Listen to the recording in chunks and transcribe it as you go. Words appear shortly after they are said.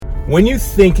When you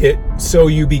think it, so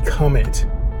you become it,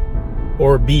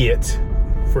 or be it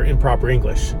for improper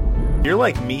English. You're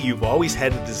like me, you've always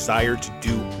had a desire to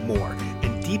do more.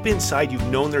 And deep inside, you've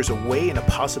known there's a way and a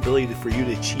possibility for you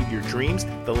to achieve your dreams,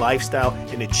 the lifestyle,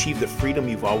 and achieve the freedom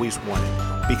you've always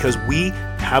wanted. Because we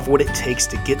have what it takes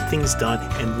to get things done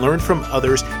and learn from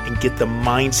others and get the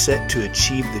mindset to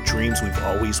achieve the dreams we've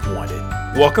always wanted.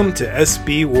 Welcome to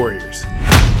SB Warriors.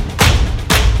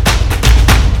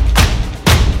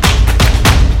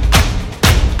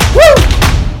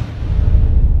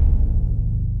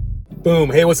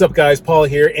 Boom. Hey, what's up, guys? Paul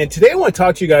here. And today I want to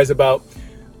talk to you guys about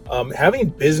having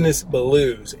business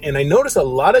blues. And I notice a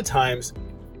lot of times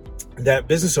that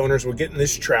business owners will get in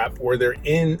this trap where they're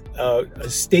in a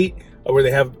state where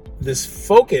they have this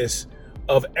focus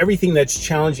of everything that's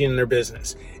challenging in their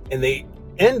business. And they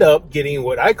end up getting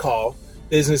what I call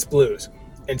business blues.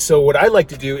 And so what I like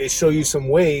to do is show you some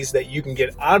ways that you can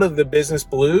get out of the business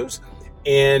blues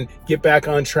and get back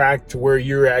on track to where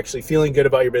you're actually feeling good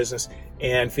about your business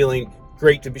and feeling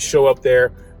great to show up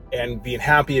there and being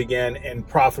happy again and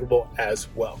profitable as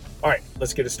well. All right,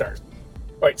 let's get it started.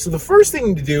 All right, so the first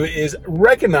thing to do is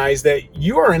recognize that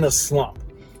you are in a slump.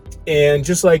 And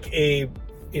just like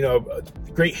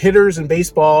great hitters in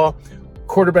baseball,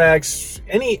 quarterbacks,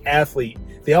 any athlete,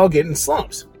 they all get in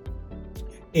slumps.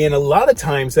 And a lot of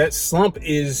times that slump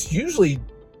is usually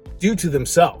due to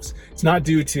themselves. It's not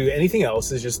due to anything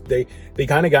else. It's just they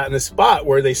kind of got in a spot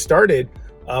where they started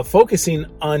focusing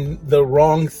on the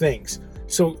wrong things.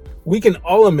 So we can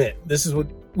all admit, this is what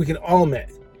we can all admit,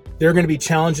 there are going to be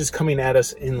challenges coming at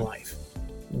us in life.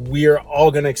 We are all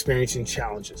going to experience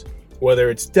challenges, whether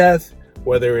it's death,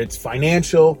 whether it's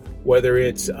financial, whether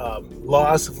it's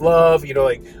loss of love,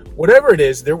 whatever it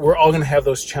is, we're all going to have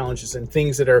those challenges and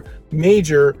things that are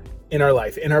major in our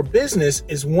life. And our business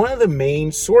is one of the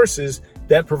main sources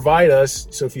that provide us.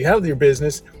 So if you have your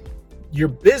business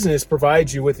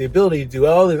provides you with the ability to do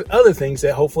all the other things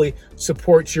that hopefully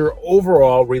support your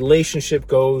overall relationship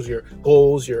goals,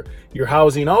 your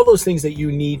housing, all those things that you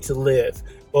need to live,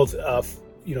 both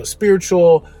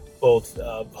spiritual, both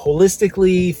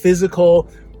holistically, physical.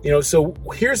 So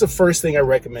here's the first thing I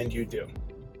recommend you do.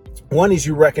 One is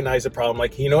you recognize the problem.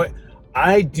 Like, you know what?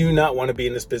 I do not want to be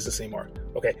in this business anymore.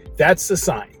 Okay, that's the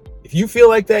sign. If you feel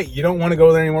like that, you don't want to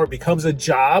go there anymore, it becomes a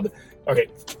job. Okay,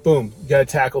 boom, you got to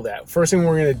tackle that. First thing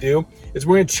we're going to do is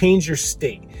we're going to change your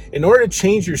state. In order to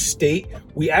change your state,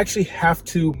 we actually have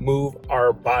to move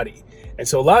our body. And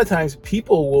so a lot of times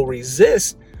people will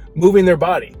resist moving their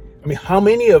body. I mean, how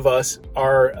many of us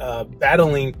are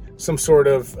battling some sort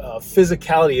of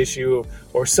physicality issue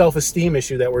or self-esteem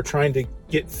issue that we're trying to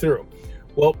get through?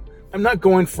 Well, I'm not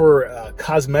going for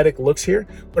cosmetic looks here,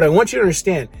 but I want you to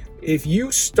understand, if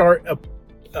you start a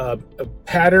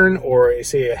pattern or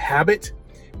say a habit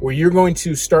where you're going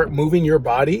to start moving your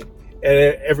body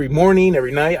every morning,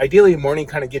 every night, ideally morning,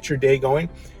 kind of get your day going,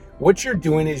 what you're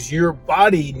doing is your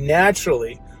body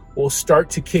naturally will start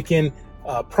to kick in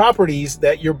properties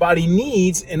that your body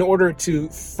needs in order to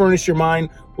furnish your mind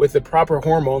with the proper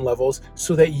hormone levels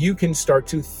so that you can start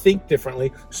to think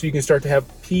differently, so you can start to have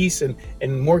peace and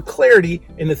more clarity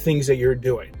in the things that you're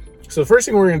doing. So the first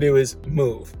thing we're going to do is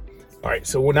move. All right,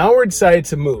 so now we're decided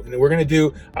to move. And we're going to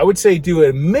do, I would say, do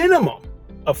a minimum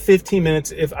of 15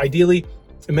 minutes, if ideally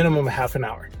a minimum of half an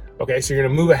hour. Okay, so you're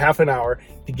going to move a half an hour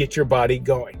to get your body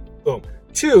going. Boom.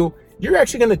 2, you're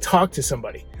actually going to talk to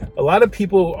somebody. A lot of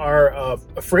people are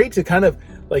afraid to kind of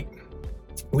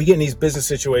we get in these business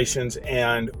situations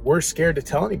and we're scared to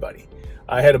tell anybody.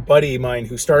 I had a buddy of mine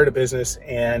who started a business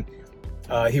and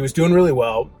he was doing really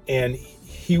well and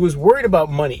he was worried about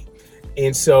money.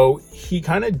 And so he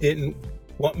kind of didn't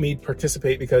want me to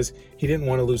participate because he didn't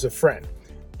want to lose a friend.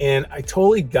 And I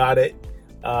totally got it.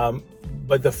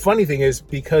 But the funny thing is,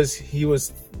 because he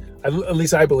was, at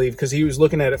least I believe, because he was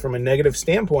looking at it from a negative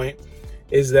standpoint,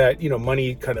 is that,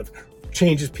 money kind of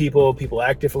changes people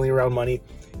act differently around money,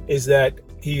 is that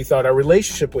he thought our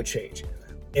relationship would change.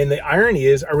 And the irony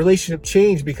is our relationship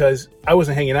changed because I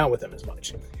wasn't hanging out with him as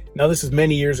much. Now, this is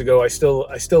many years ago. I still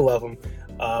love him.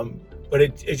 But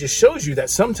it just shows you that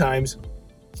sometimes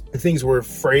the things we're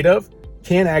afraid of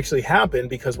can actually happen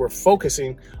because we're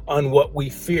focusing on what we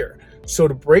fear. So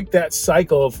to break that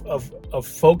cycle of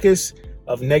focus,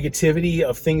 of negativity,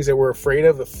 of things that we're afraid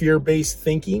of fear-based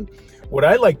thinking, what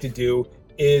I like to do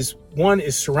is, one,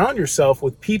 is surround yourself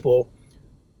with people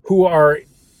who are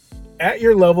at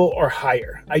your level or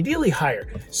higher, ideally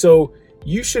higher. So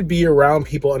you should be around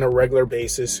people on a regular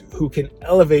basis who can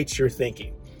elevate your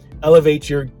thinking, elevate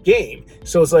your game.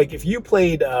 So it's like if you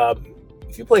played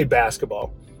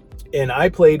basketball and I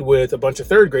played with a bunch of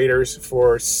third graders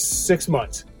for 6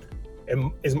 months,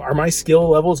 Are my skill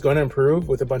levels going to improve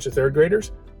with a bunch of third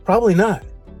graders? Probably not.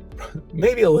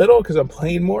 Maybe a little because I'm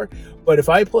playing more. But if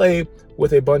I play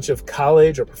with a bunch of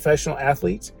college or professional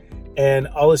athletes, and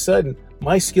all of a sudden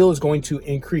my skill is going to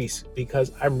increase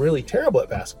because I'm really terrible at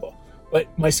basketball, but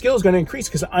my skill is going to increase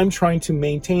because I'm trying to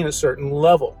maintain a certain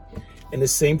level. And the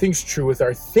same thing's true with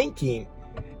our thinking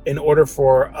in order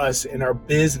for us in our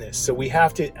business. So we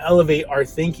have to elevate our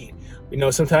thinking.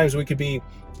 Sometimes it could be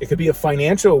a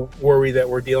financial worry that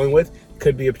we're dealing with. It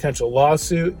could be a potential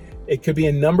lawsuit. It could be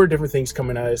a number of different things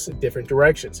coming at us in different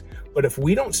directions. But if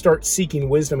we don't start seeking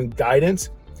wisdom and guidance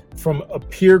from a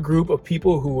peer group of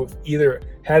people who have either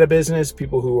had a business,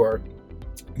 people who are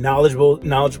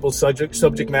knowledgeable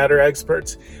subject matter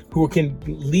experts who can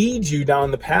lead you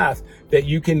down the path that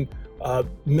you can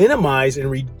minimize and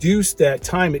reduce that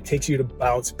time it takes you to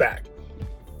bounce back.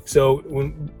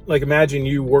 So imagine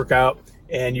you work out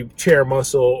and you tear a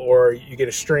muscle or you get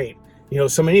a strain.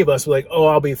 So many of us are like, oh,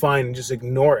 I'll be fine, and just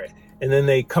ignore it. And then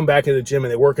they come back to the gym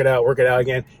and they work it out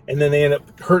again. And then they end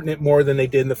up hurting it more than they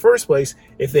did in the first place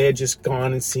if they had just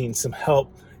gone and seen some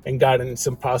help and gotten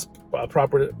some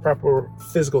proper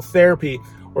physical therapy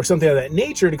or something of that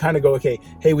nature to kind of go, okay,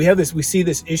 hey, we see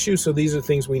this issue, so these are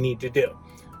things we need to do.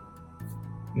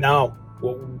 Now,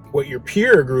 what your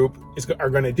peer group are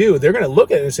going to do, they're going to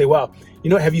look at it and say, wow,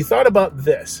 have you thought about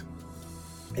this?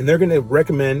 And they're going to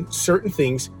recommend certain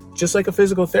things just like a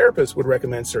physical therapist would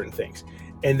recommend certain things.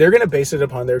 And they're going to base it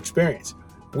upon their experience.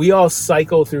 We all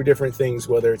cycle through different things,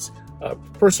 whether it's a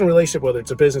personal relationship, whether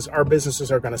it's a business. Our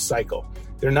businesses are going to cycle.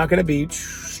 They're not going to be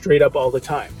straight up all the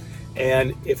time.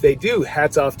 And if they do,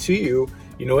 hats off to you.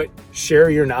 Share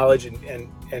your knowledge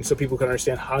and so people can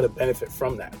understand how to benefit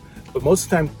from that. But most of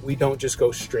the time, we don't just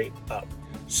go straight up.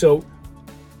 So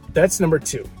that's number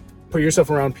 2. Put yourself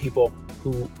around people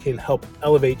who can help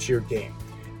elevate your game.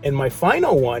 And my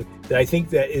final one that I think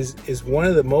that is one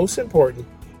of the most important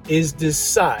is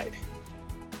decide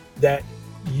that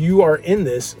you are in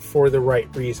this for the right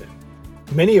reason.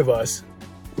 Many of us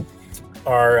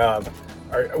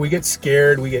we get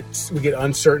scared, we get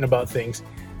uncertain about things,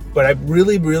 but I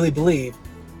really, really believe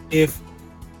if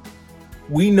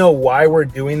we know why we're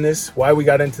doing this, why we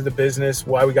got into the business,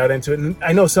 why we got into it. And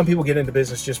I know some people get into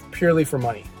business just purely for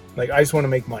money. Like, I just want to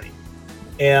make money.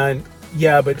 And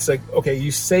yeah, but it's like, okay,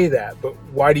 you say that, but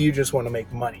why do you just want to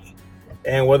make money?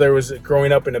 And whether it was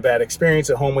growing up in a bad experience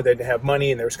at home where they didn't have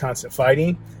money and there was constant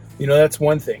fighting, that's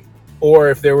one thing. Or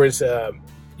if there was, an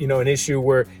issue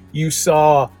where you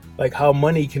saw like how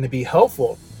money can be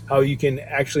helpful, how you can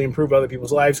actually improve other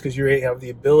people's lives because you have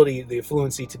the ability, the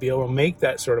fluency to be able to make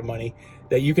that sort of money,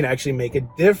 that you can actually make a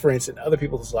difference in other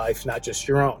people's lives, not just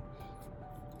your own.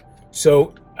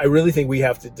 So I really think we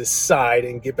have to decide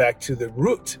and get back to the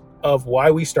root of why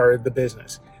we started the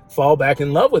business. Fall back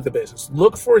in love with the business.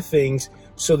 Look for things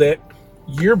so that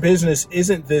your business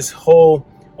isn't this whole,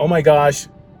 oh my gosh,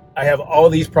 I have all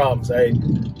these problems. I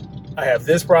have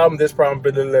this problem, blah,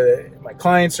 blah, blah. My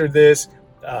clients are this,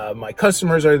 my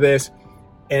customers are this.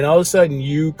 And all of a sudden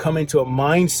you come into a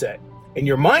mindset, and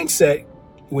your mindset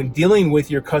when dealing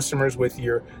with your customers, with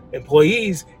your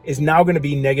employees, is now going to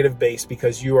be negative based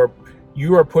because you are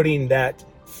putting that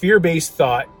fear-based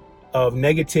thought of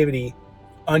negativity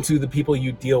onto the people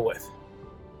you deal with.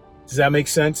 Does that make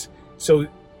sense? So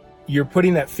you're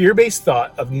putting that fear-based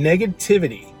thought of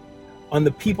negativity on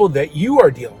the people that you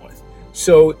are dealing with.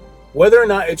 So whether or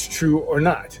not it's true or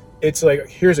not, it's like,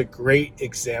 here's a great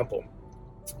example.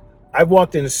 I've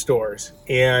walked into stores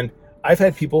and I've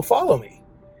had people follow me.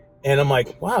 And I'm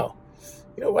like, wow,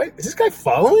 what? Is this guy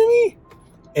following me?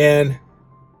 And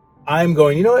I'm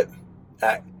going, you know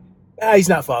what? He's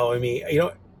not following me.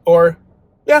 Or,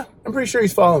 yeah, I'm pretty sure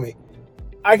he's following me.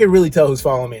 I can really tell who's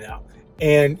following me now.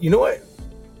 And you know what?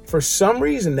 For some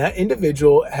reason, that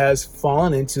individual has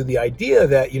fallen into the idea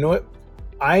that,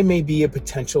 I may be a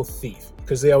potential thief,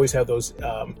 because they always have those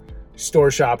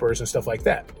store shoppers and stuff like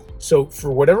that. So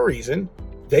for whatever reason,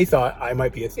 they thought I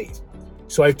might be a thief.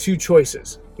 So I have two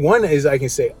choices. One is I can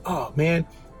say, oh man,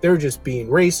 they're just being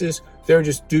racist. They're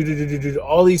just do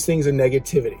all these things of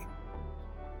negativity.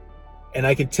 And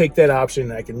I can take that option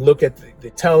and I can look at the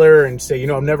teller and say,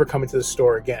 I'm never coming to the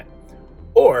store again.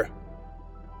 Or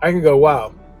I can go,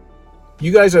 wow,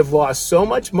 you guys have lost so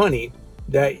much money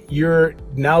that you're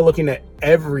now looking at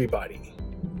everybody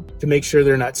to make sure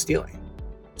they're not stealing.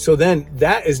 So then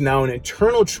that is now an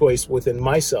internal choice within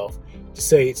myself to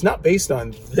say it's not based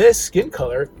on this skin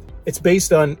color, it's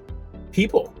based on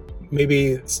people.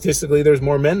 Maybe statistically there's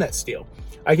more men that steal.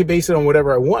 I can base it on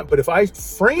whatever I want, but if I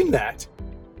frame that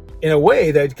in a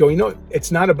way that go,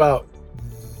 it's not about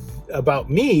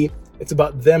me, It's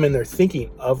about them and their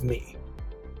thinking of me.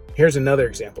 Here's another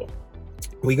example.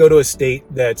 We go to a state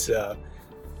that's,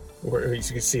 where you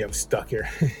can see I'm stuck here.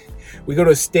 We go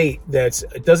to a state that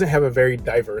doesn't have a very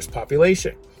diverse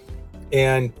population.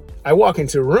 And I walk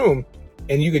into a room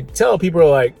and you could tell people are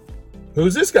like,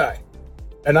 who's this guy?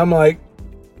 And I'm like,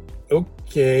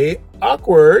 okay,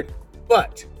 awkward,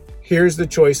 but here's the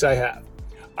choice I have.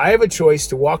 I have a choice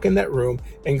to walk in that room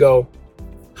and go,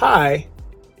 hi,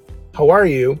 how are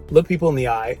you? Look people in the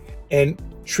eye and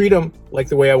treat them like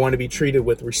the way I want to be treated,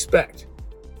 with respect.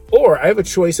 Or I have a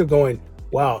choice of going,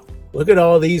 wow, look at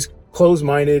all these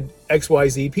closed-minded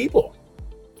XYZ people.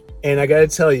 And I got to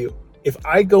tell you, if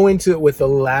I go into it with the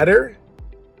latter,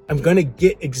 I'm going to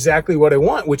get exactly what I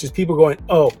want, which is people going,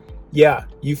 oh, yeah,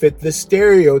 you fit the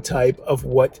stereotype of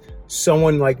what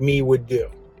someone like me would do.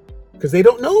 Because they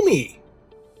don't know me.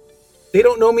 They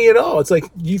don't know me at all. It's like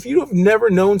if you have never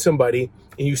known somebody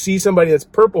and you see somebody that's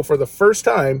purple for the first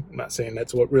time, I'm not saying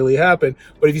that's what really happened,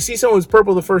 but if you see someone who's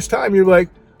purple the first time, you're like,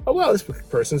 oh, well, this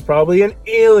person's probably an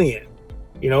alien.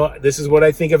 You know, this is what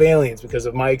I think of aliens because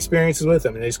of my experiences with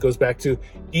them. And this goes back to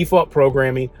default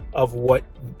programming of what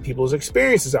people's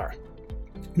experiences are.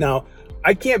 Now,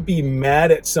 I can't be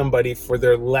mad at somebody for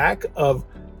their lack of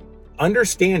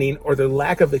understanding or their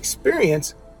lack of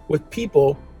experience with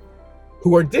people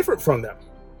who are different from them.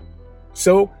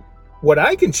 So what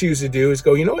I can choose to do is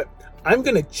go, you know what? I'm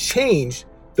going to change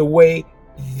the way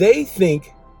they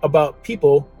think about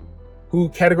people who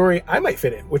category I might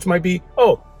fit in, which might be,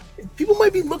 oh, people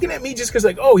might be looking at me just because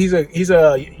like, oh, he's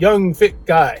a young, fit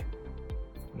guy.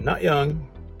 I'm not young,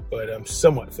 but I'm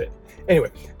somewhat fit. Anyway,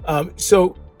 so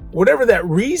whatever that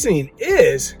reasoning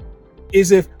is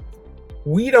if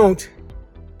we don't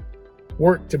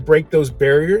work to break those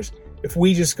barriers, if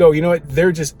we just go, you know what,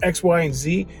 they're just X, Y, and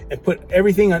Z and put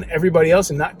everything on everybody else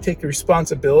and not take the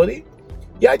responsibility.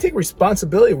 Yeah, I take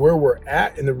responsibility where we're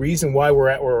at and the reason why we're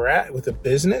at where we're at with the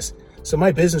business. So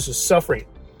my business is suffering.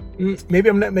 Maybe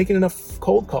I'm not making enough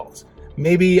cold calls.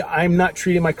 Maybe I'm not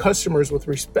treating my customers with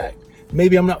respect.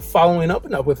 Maybe I'm not following up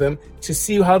enough with them to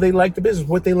see how they like the business,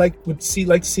 what they like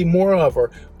to see more of, or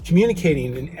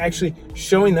communicating and actually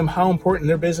showing them how important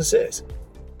their business is.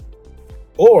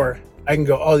 Or I can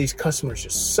go, oh, these customers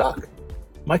just suck.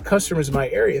 My customers in my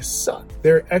area suck.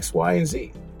 They're X, Y, and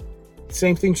Z.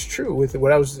 Same thing's true with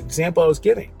example I was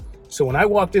giving. So when I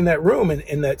walked in that room and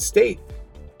in that state,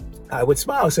 I would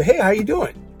smile and say, hey, how you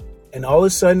doing? And all of a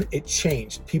sudden it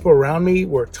changed. People around me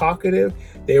were talkative.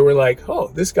 They were like, oh,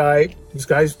 this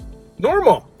guy's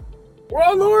normal. We're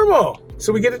all normal.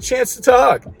 So we get a chance to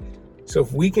talk. So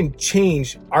if we can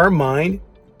change our mind,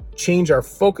 change our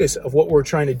focus of what we're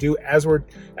trying to do as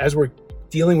we're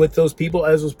dealing with those people,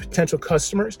 as those potential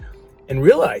customers, and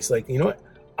realize, like, you know what?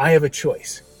 I have a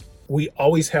choice. We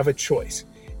always have a choice.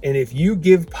 And if you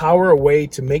give power away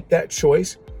to make that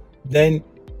choice, then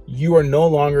you are no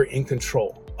longer in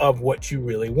control of what you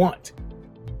really want.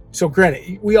 So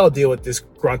granted, we all deal with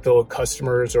disgruntled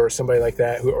customers or somebody like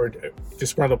that, or a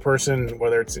disgruntled person,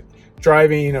 whether it's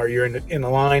driving or you're in a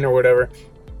line or whatever,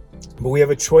 but we have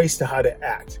a choice to how to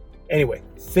act. Anyway,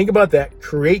 think about that,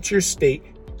 create your state,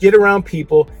 get around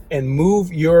people and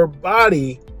move your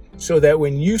body so that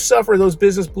when you suffer those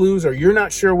business blues or you're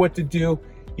not sure what to do,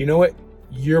 you know what?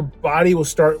 Your body will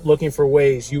start looking for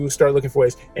ways. You will start looking for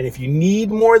ways. And if you need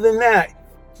more than that,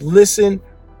 listen,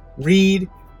 read,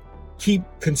 keep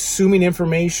consuming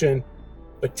information,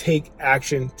 but take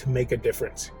action to make a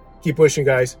difference. Keep pushing,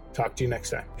 guys. Talk to you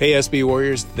next time. Hey, SB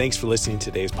Warriors, thanks for listening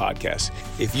to today's podcast.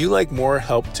 If you like more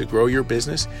help to grow your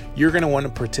business, you're going to want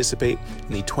to participate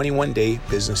in the 21-Day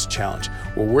Business Challenge,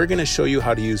 where we're going to show you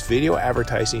how to use video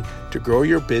advertising to grow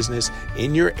your business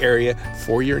in your area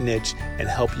for your niche and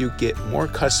help you get more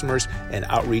customers and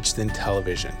outreach than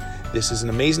television. This is an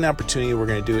amazing opportunity. We're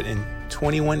going to do it in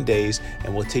 21 days,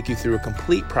 and we'll take you through a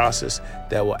complete process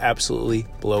that will absolutely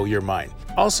blow your mind.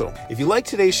 Also, if you like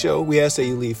today's show, we ask that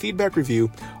you leave feedback review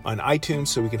on iTunes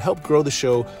so we can help grow the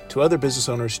show to other business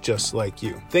owners just like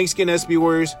you. Thanks again, SB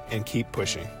Warriors, and keep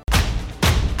pushing.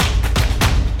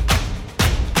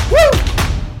 Woo!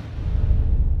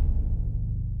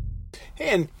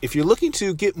 And if you're looking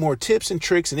to get more tips and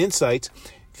tricks and insights,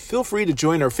 feel free to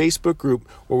join our Facebook group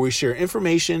where we share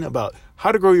information about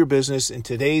how to grow your business in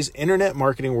today's internet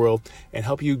marketing world and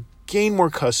help you gain more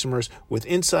customers with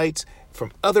insights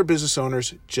from other business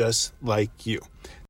owners just like you.